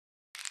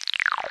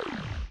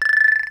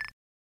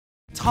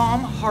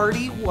Tom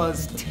Hardy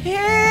was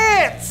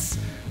tits!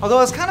 Although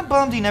I was kind of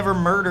bummed he never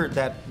murdered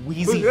that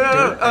wheezy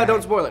dirtbag.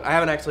 Don't spoil it. I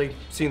haven't actually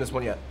seen this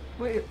one yet.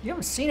 Wait, you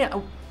haven't seen it?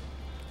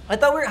 I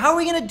thought how are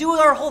we gonna do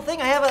our whole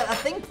thing? I have a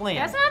thing planned.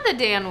 That's not the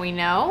Dan we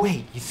know.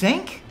 Wait, you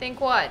think? Think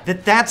what?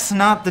 That's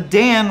not the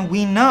Dan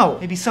we know.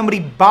 Maybe somebody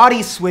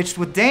body switched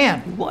with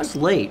Dan. He was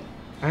late.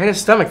 I had a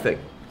stomach thing.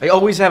 I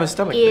always have a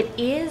stomach thing. It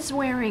is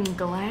wearing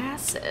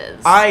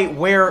glasses. I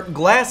wear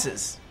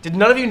glasses. Did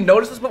none of you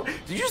notice this? Did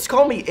you just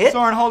call me it?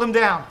 Soren, hold him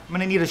down. I'm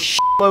gonna need a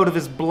shitload of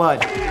his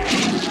blood.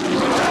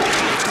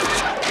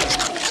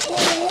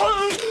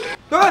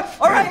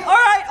 All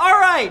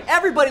right.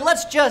 Everybody,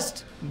 let's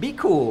just be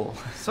cool.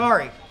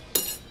 Sorry.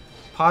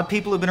 Pod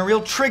people have been a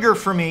real trigger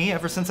for me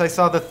ever since I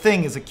saw The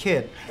Thing as a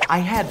kid. I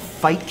had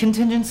fight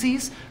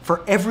contingencies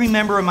for every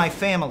member of my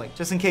family,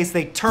 just in case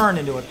they turn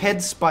into a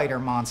head spider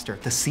monster.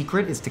 The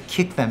secret is to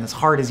kick them as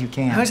hard as you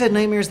can. I always had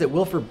nightmares that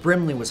Wilford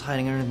Brimley was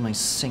hiding underneath my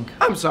sink.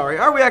 I'm sorry,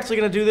 are we actually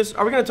gonna do this?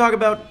 Are we gonna talk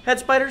about head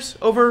spiders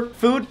over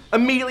food?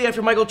 Immediately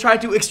after Michael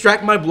tried to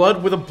extract my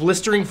blood with a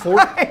blistering fork?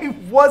 I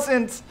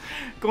wasn't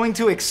going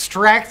to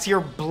extract your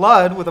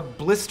blood with a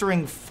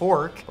blistering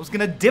fork. I was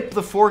gonna dip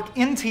the fork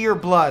into your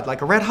blood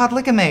like a red hot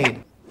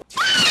lick-o-maid.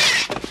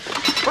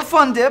 Or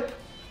fun dip.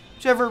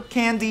 Whichever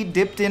candy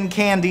dipped in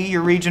candy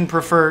your region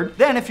preferred.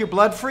 Then if your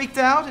blood freaked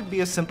out, it'd be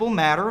a simple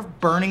matter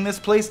of burning this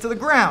place to the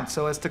ground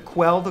so as to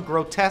quell the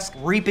grotesque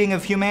reaping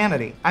of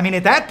humanity. I mean,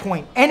 at that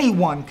point,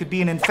 anyone could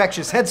be an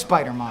infectious head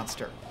spider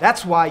monster.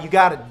 That's why you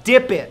gotta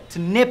dip it to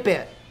nip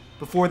it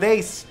before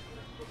they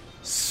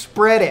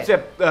spread it.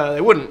 Except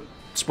they wouldn't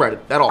spread it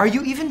at all. Are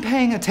you even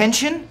paying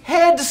attention?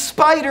 Head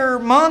spider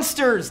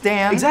monsters,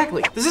 Dan.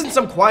 Exactly. This isn't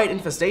some quiet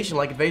infestation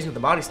like Invasion of the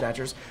Body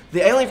Snatchers.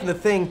 The alien from The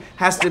Thing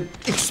has to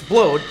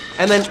explode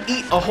and then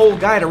eat a whole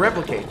guy to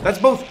replicate. That's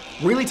both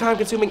really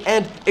time-consuming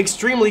and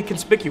extremely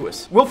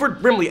conspicuous.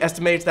 Wilford Brimley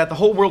estimates that the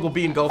whole world will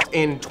be engulfed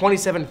in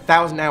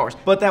 27,000 hours,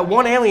 but that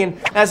one alien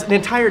has an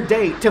entire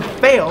day to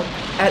fail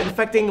at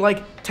infecting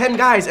like 10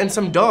 guys and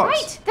some dogs.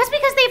 Right. That's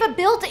because they have a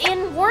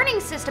built-in warning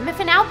system. If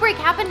an outbreak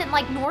happened in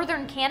like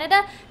northern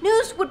Canada,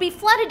 news would be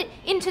flooded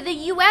into the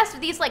US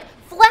of these like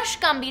flesh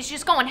gumbies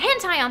just going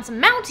hentai on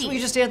some Mounties. So you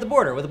just stay at the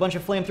border with a bunch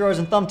of flamethrowers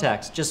and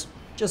thumbtacks,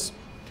 just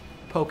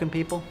poking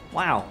people?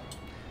 Wow.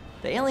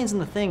 The aliens in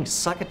The Thing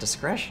suck at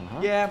discretion, huh?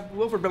 Yeah,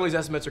 Wilford Brimley's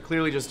estimates are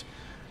clearly just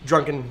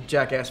drunken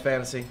jackass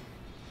fantasy.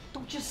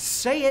 Don't just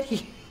say it.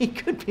 He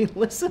could be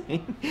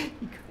listening. He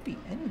could be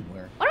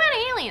anywhere. What about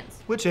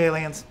aliens? Which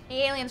aliens? The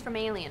aliens from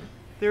Alien.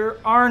 There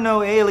are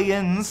no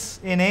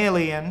aliens in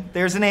Alien.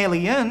 There's an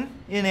alien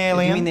in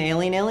Alien. You mean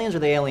the aliens or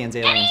the aliens?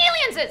 Any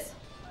aliens is!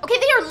 Okay,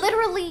 they are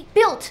literally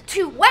built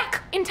to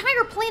whack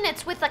entire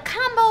planets with a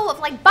combo of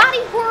like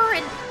body horror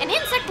and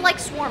insect-like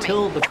swarming.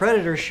 Till the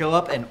predators show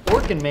up and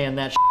Orkin Man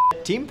that shit.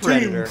 Team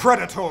Predator. Team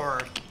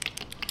Predator.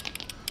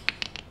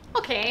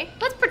 Okay,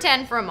 let's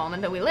pretend for a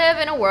moment that we live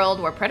in a world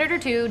where Predator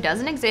 2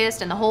 doesn't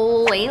exist and the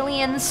whole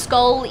alien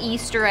skull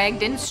Easter egg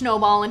didn't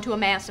snowball into a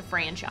massive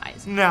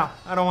franchise. No,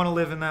 I don't want to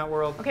live in that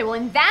world. Okay, well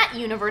in that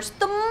universe,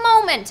 the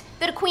moment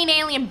that a queen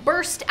alien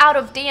burst out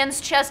of Dan's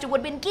chest, it would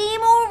have been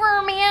game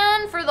over,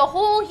 man, for the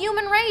whole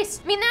human race.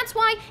 I mean, that's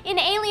why in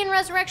Alien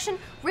Resurrection,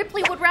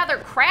 Ripley would rather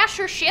crash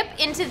her ship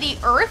into the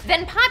Earth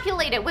than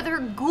populate it with her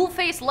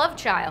ghoul-faced love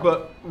child.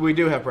 But we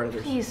do have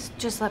predators. Please,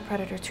 just let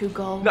Predator 2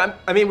 go. No,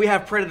 I mean, we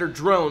have predator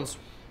drones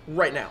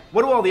right now.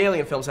 What do all the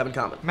alien films have in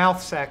common?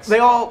 Mouth sex. They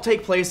all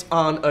take place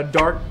on a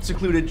dark,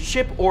 secluded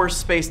ship or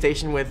space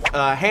station with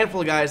a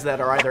handful of guys that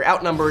are either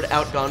outnumbered,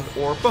 outgunned,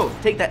 or both.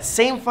 Take that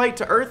same fight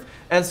to Earth,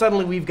 and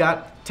suddenly we've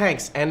got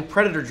tanks and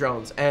predator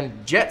drones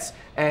and jets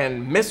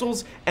and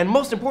missiles, and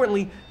most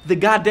importantly, the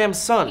goddamn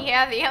sun.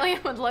 Yeah, the alien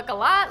would look a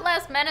lot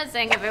less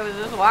menacing if it was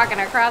just walking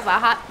across a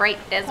hot, bright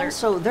desert.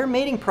 Also, their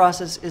mating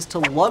process is to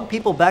lug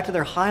people back to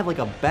their hive like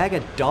a bag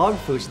of dog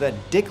food so that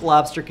Dick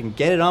Lobster can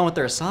get it on with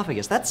their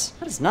esophagus. That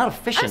is not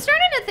efficient. I'm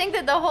starting to think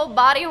that the whole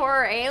body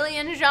horror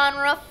alien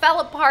genre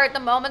fell apart the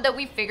moment that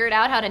we figured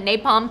out how to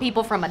napalm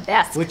people from a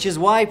desk. Which is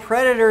why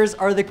Predators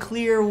are the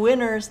clear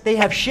winners. They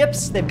have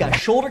ships, they've got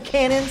shoulder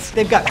cannons,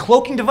 they've got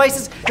cloaking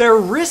devices, their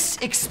wrists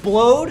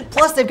explode,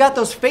 plus they've got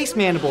those face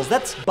mandibles.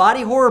 That's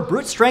body horror,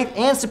 brute strength,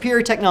 and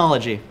superior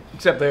technology.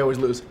 Except they always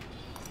lose.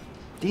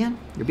 Dan,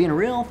 you're being a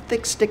real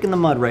thick stick in the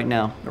mud right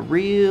now. A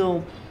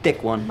real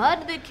thick one.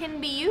 Mud that can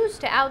be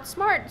used to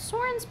outsmart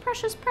Soren's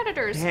precious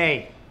predators.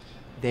 Hey,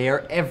 they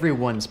are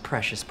everyone's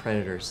precious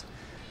predators.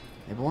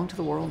 They belong to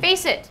the world.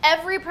 Face it,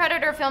 every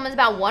Predator film is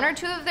about one or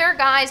two of their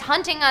guys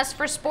hunting us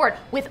for sport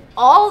with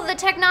all the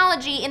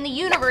technology in the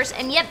universe,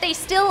 and yet they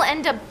still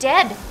end up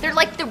dead. They're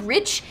like the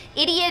rich,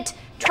 idiot,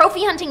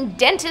 trophy-hunting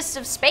dentists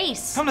of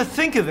space. Come to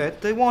think of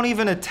it, they won't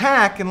even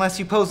attack unless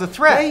you pose a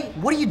threat. Hey,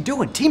 what are you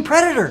doing? Team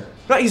Predator!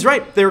 No, he's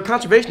right. They were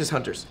conservationist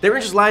hunters. Their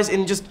interest lies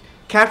in just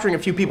capturing a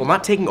few people,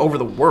 not taking over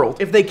the world.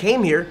 If they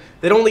came here,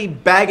 they'd only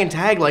bag and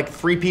tag like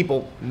 3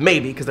 people,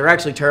 maybe, because they're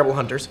actually terrible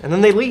hunters, and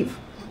then they leave.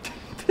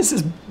 This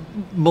is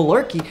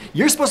malarkey.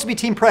 You're supposed to be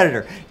Team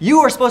Predator. You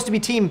are supposed to be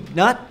team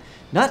well,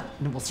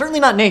 certainly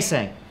not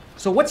naysaying.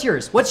 So what's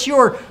yours? What's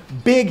your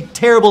big,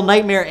 terrible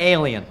nightmare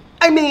alien?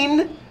 I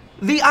mean,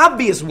 the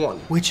obvious one.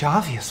 Which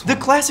obvious The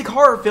one? classic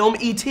horror film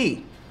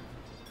E.T.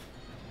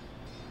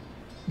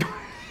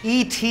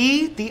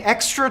 E.T., the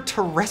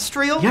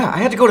extraterrestrial? Yeah, I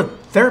had to go to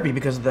therapy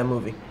because of that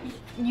movie.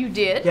 You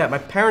did? Yeah, my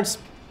parents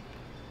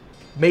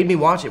made me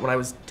watch it when I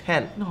was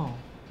 10. No.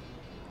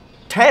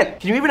 10?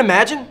 Can you even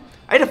imagine?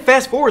 I had to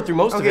fast forward through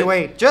most of it. Okay,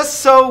 wait. Just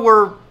so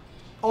we're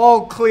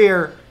all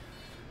clear,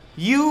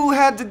 you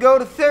had to go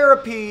to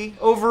therapy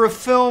over a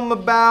film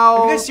about...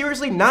 Have you guys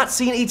seriously not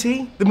seen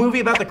E.T.? The movie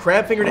about the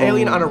crab-fingered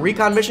alien on a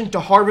recon mission to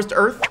harvest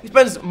Earth? He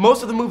spends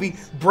most of the movie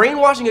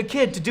brainwashing a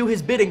kid to do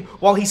his bidding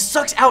while he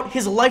sucks out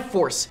his life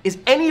force. Is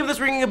any of this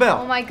ringing a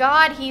bell? Oh my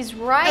God, he's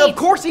right. Yeah, of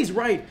course he's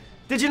right.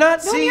 Did you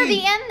not No, see? near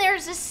the end,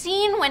 there's a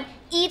scene when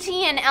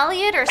E.T. and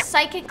Elliot are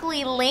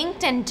psychically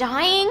linked and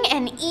dying,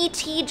 and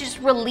E.T. just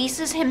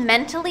releases him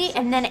mentally,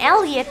 and then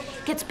Elliot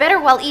gets better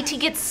while E.T.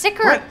 gets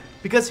sicker. Right,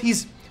 because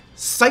he's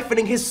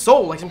siphoning his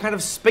soul like some kind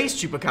of space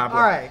chupacabra.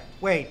 All right,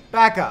 wait,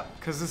 back up,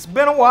 because it's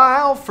been a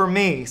while for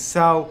me.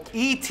 So,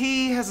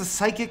 E.T. has a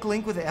psychic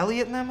link with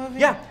Elliot in that movie?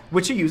 Yeah,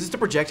 which he uses to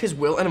project his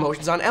will and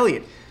emotions on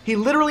Elliot. He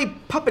literally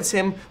puppets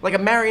him like a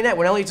marionette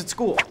when Elliot's at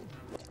school.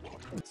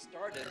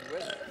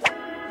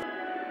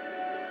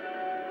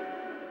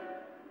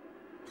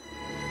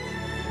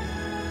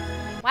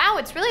 Wow,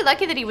 it's really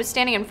lucky that he was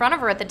standing in front of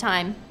her at the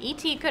time.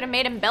 E.T. could have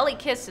made him belly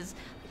kiss his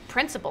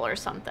principal or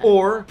something.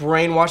 Or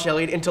brainwash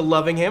Elliot into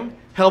loving him,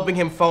 helping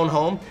him phone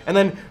home, and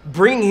then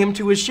bringing him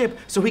to his ship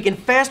so he can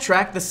fast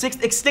track the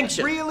 6th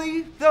extinction.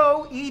 Really,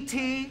 though,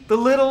 E.T.? The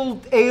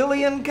little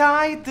alien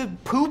guy? The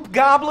poop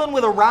goblin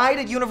with a ride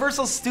at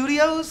Universal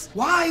Studios?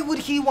 Why would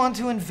he want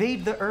to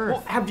invade the Earth?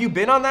 Well, have you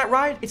been on that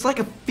ride? It's like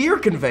a fear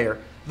conveyor.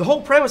 The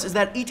whole premise is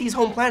that E.T.'s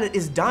home planet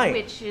is dying.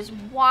 Which is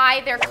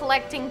why they're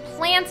collecting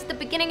plants at the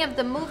beginning of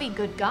the movie,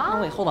 good God.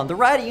 Oh, wait, hold on. The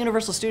ride at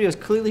Universal Studios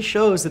clearly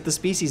shows that the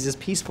species is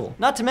peaceful.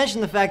 Not to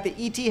mention the fact that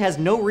E.T. has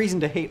no reason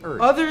to hate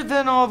Earth. Other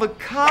than all the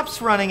cops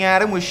running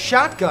at him with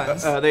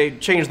shotguns. They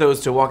changed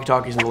those to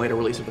walkie-talkies in the later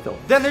release of the film.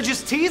 Then they're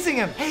just teasing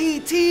him. Hey,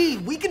 E.T.,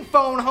 we can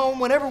phone home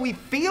whenever we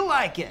feel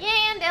like it.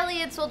 Yeah, and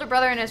Elliot's older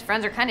brother and his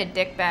friends are kind of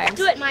dickbags.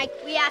 Do it, Mike.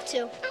 We have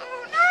to.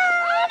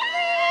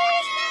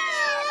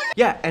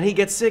 Yeah, and he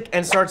gets sick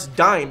and starts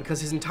dying because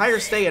his entire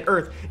stay at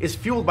Earth is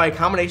fueled by a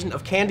combination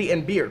of candy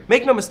and beer.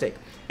 Make no mistake,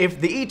 if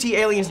the E.T.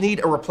 aliens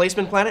need a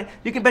replacement planet,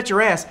 you can bet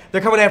your ass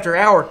they're coming after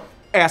our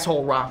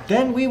asshole rock.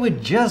 Then we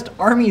would just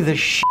army the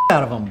shit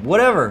out of them.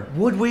 Whatever.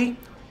 Would we?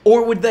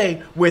 Or would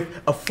they,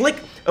 with a flick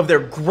of their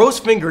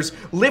gross fingers,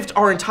 lift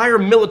our entire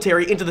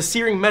military into the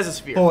searing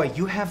mesosphere? Boy,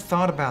 you have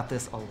thought about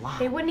this a lot.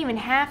 They wouldn't even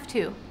have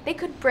to. They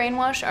could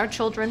brainwash our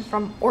children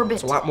from orbit.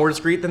 It's a lot more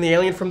discreet than the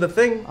alien from The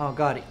Thing. Oh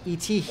god,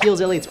 E.T.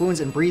 heals Elliot's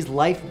wounds and breathes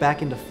life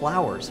back into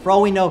flowers. For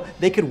all we know,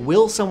 they could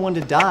will someone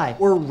to die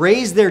or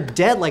raise their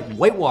dead like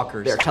White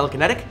Walkers. They're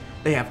telekinetic,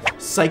 they have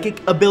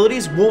psychic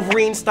abilities,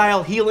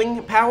 Wolverine-style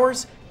healing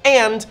powers,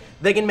 and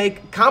they can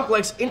make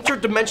complex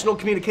interdimensional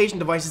communication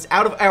devices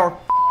out of our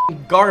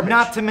garbage.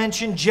 Not to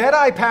mention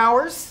Jedi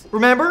powers.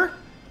 Remember?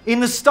 In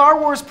the Star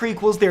Wars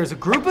prequels, there's a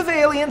group of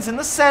aliens in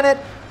the Senate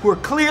who are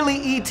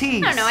clearly ETs. I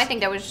don't know, I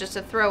think that was just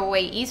a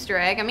throwaway Easter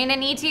egg. I mean,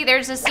 in E.T.,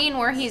 there's a scene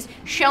where he's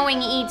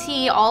showing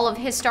E.T. all of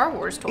his Star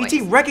Wars toys.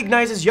 E.T.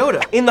 recognizes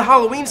Yoda. In the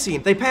Halloween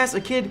scene, they pass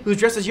a kid who's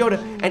dressed as Yoda,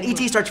 and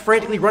E.T. starts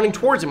frantically running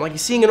towards him like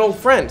he's seeing an old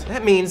friend.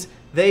 That means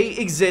they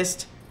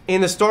exist in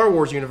the Star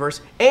Wars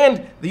universe,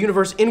 and the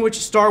universe in which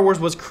Star Wars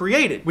was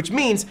created, which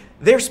means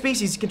their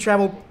species can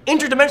travel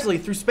interdimensionally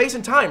through space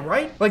and time,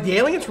 right? Like the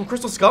aliens from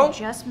Crystal Skull?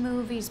 Just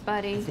movies,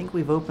 buddy. I think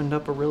we've opened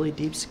up a really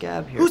deep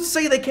scab here. Who's to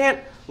say they can't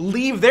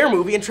leave their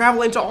movie and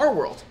travel into our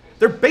world?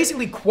 They're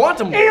basically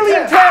quantum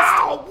Alien test!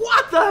 test!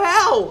 What the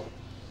hell?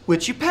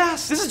 Which you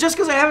passed. This is just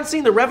because I haven't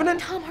seen The Revenant?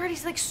 Tom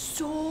Hardy's like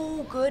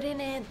so good in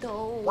it,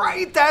 though.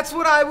 Right, that's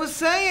what I was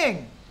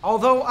saying.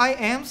 Although I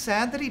am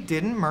sad that he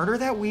didn't murder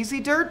that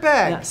wheezy dirtbag.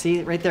 Yeah,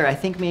 see, right there, I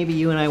think maybe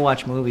you and I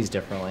watch movies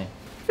differently.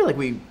 I feel like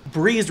we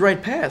breezed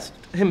right past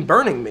him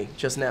burning me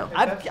just now.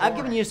 I've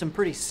given you some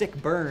pretty sick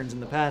burns in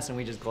the past and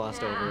we just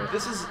glossed over it.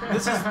 This is,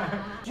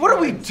 what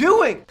are we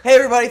doing? Hey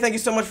everybody, thank you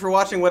so much for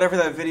watching whatever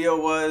that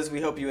video was.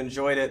 We hope you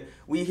enjoyed it.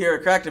 We here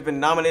at Cracked have been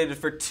nominated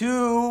for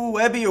 2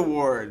 Webby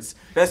Awards.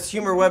 Best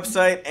Humor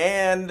Website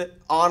and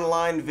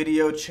Online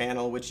Video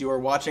Channel, which you are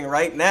watching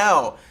right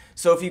now.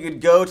 So if you could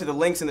go to the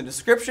links in the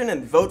description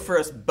and vote for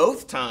us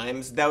both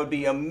times, that would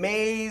be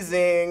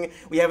amazing.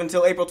 We have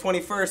until April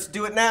 21st.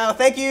 Do it now.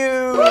 Thank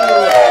you!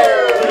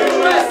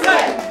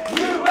 USA!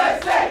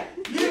 USA!